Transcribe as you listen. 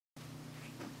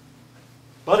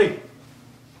Buddy!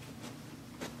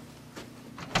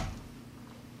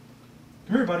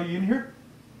 Come here, buddy. You in here?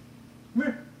 Come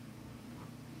here.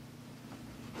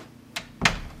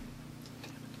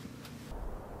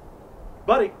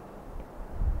 Buddy!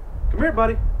 Come here,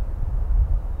 buddy.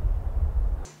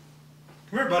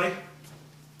 Come here, buddy.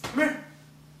 Come here.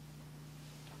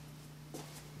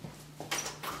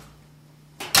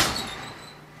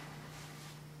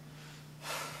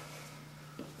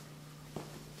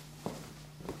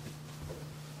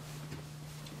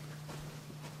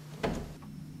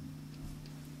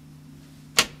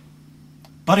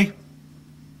 Buddy.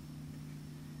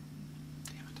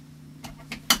 Damn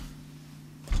it.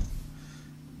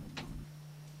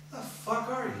 The fuck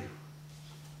are you?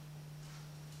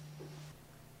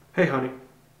 Hey, honey.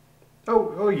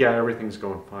 Oh yeah, everything's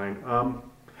going fine.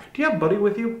 Do you have Buddy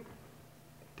with you?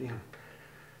 Damn.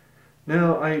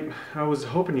 No, I was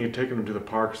hoping you'd taken him to the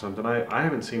park or something. I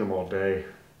haven't seen him all day.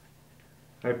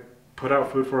 I put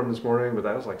out food for him this morning, but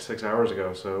that was like 6 hours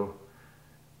ago, so...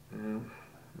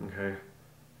 okay.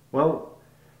 Well,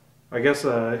 I guess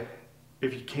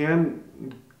if you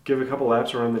can, give a couple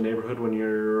laps around the neighborhood when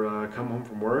you're come home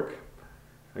from work.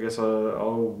 I guess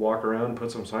I'll walk around,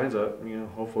 put some signs up. You know,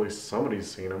 hopefully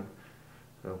somebody's seen him.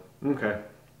 So, okay.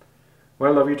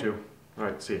 Well, I love you too. All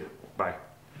right, see you. Bye.